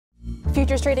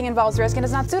Futures trading involves risk and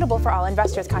is not suitable for all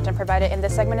investors. Content provided in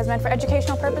this segment is meant for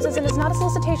educational purposes and is not a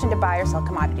solicitation to buy or sell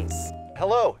commodities.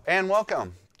 Hello and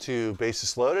welcome to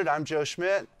Basis Loaded. I'm Joe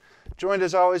Schmidt, joined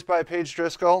as always by Paige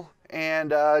Driscoll.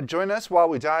 And join us while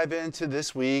we dive into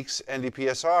this week's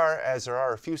NDPSR, as there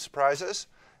are a few surprises,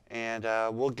 and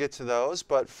we'll get to those.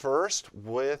 But first,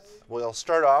 we'll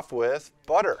start off with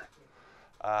butter.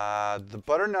 The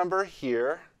butter number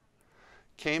here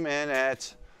came in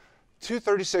at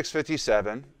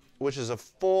 $236.57, which is a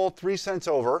full 3 cents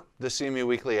over the CME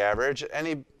weekly average.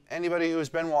 Anybody who has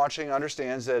been watching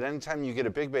understands that anytime you get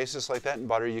a big basis like that in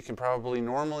butter, you can probably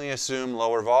normally assume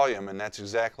lower volume, and that's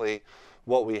exactly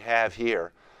what we have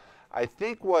here. I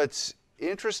think what's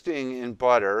interesting in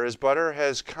butter is butter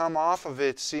has come off of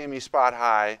its CME spot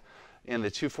high in the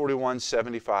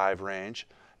 241.75 range,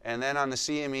 and then on the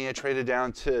CME it traded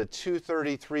down to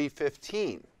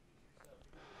 233.15.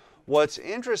 What's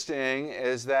interesting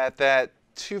is that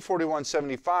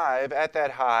 241.75 at that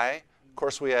high, of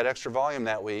course we had extra volume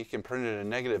that week and printed a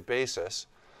negative basis.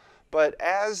 But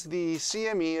as the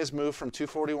CME has moved from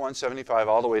 241.75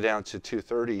 all the way down to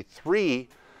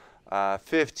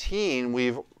 233.15,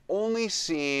 we've only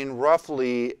seen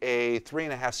roughly a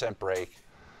 3.5 cent break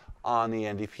on the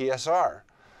NDPSR.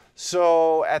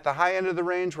 So at the high end of the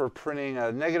range, we're printing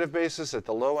a negative basis. At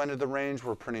the low end of the range,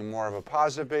 we're printing more of a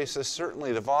positive basis.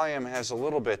 Certainly the volume has a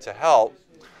little bit to help,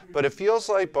 but it feels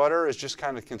like butter is just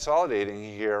kind of consolidating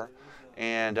here.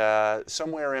 And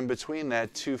somewhere in between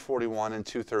that 241 and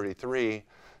 233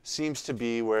 seems to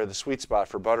be where the sweet spot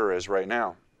for butter is right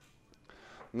now.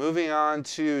 Moving on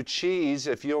to cheese,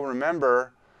 if you'll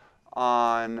remember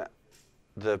on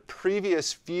the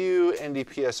previous few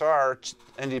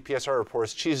NDPSR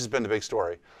reports, cheese has been the big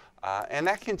story. And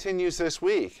that continues this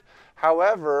week.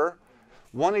 However,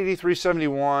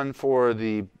 183.71 for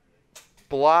the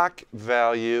block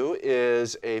value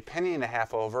is a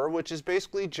 $0.015 over, which is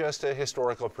basically just a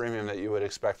historical premium that you would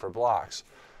expect for blocks.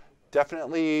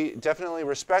 Definitely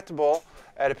respectable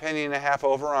at a $0.015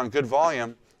 over on good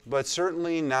volume, but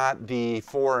certainly not the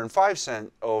 4 and 5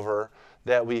 cent over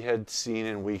that we had seen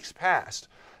in weeks past.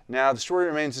 Now the story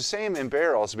remains the same in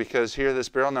barrels, because here this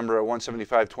barrel number at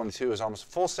 175.22 is almost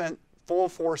full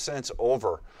 4 cents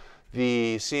over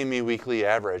the CME weekly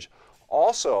average.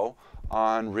 Also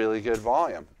on really good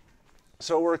volume.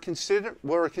 So we're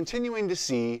continuing to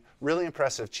see really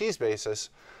impressive cheese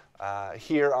basis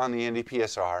here on the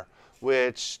NDPSR,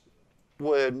 which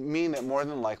would mean that more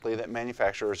than likely that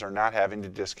manufacturers are not having to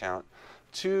discount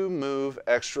to move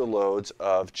extra loads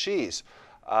of cheese.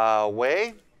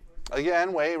 Whey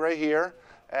right here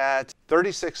at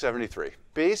 36.73.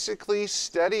 Basically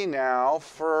steady now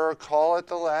for, call it,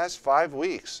 the last 5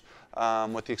 weeks.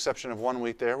 With the exception of 1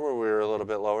 week there where we were a little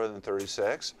bit lower than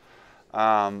 36.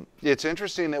 It's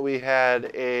interesting that we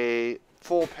had a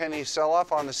full penny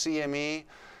sell-off on the CME,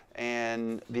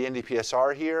 and the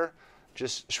NDPSR here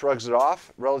just shrugs it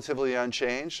off, relatively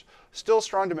unchanged. Still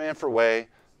strong demand for whey,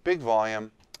 big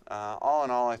volume. All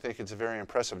in all, I think it's a very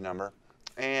impressive number.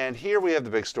 And here we have the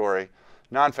big story,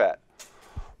 non-fat.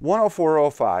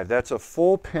 104.05, that's a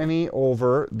full penny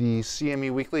over the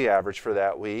CME weekly average for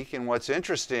that week. And what's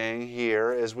interesting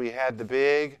here is we had the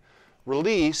big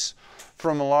release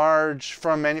from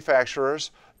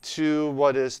manufacturers to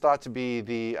what is thought to be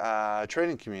the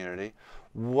trading community.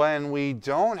 When we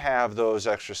don't have those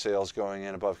extra sales going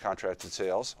in above contracted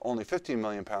sales, only 15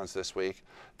 million pounds this week,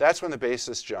 that's when the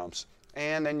basis jumps.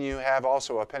 And then you have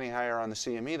also a penny higher on the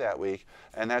CME that week,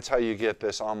 and that's how you get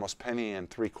this almost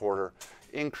 $0.0175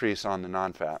 increase on the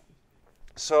non-fat.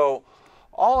 So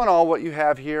all in all, what you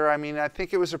have here, I mean, I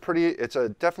think it's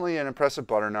definitely an impressive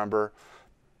butter number.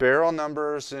 Barrel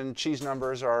numbers and cheese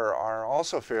numbers are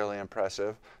also fairly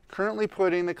impressive. Currently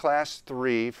putting the class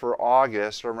 3 for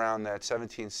August around that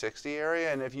 1760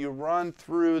 area, and if you run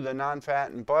through the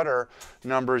non-fat and butter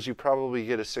numbers, you probably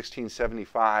get a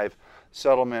 1675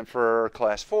 settlement for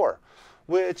class 4.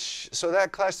 So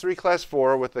that class 3, class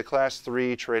 4, with the class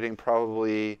 3 trading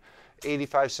probably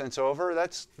 85 cents over,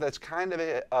 that's kind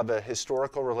of a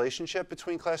historical relationship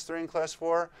between class 3 and class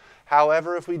 4.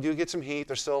 However, if we do get some heat,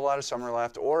 there's still a lot of summer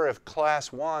left, or if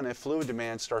class 1, if fluid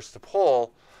demand starts to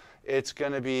pull, it's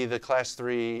going to be the class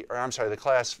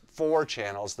 4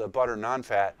 channels, the butter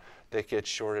non-fat, that gets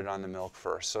shorted on the milk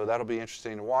first. So that'll be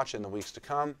interesting to watch in the weeks to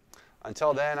come.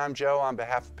 Until then, I'm Joe on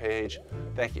behalf of Paige.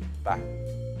 Thank you. Bye.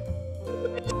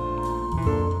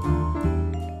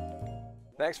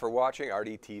 Thanks for watching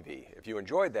RDTV. If you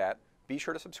enjoyed that, be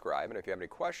sure to subscribe, and if you have any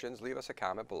questions, leave us a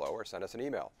comment below or send us an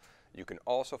email. You can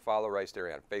also follow Rice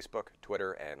Dairy on Facebook,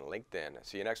 Twitter, and LinkedIn.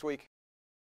 See you next week.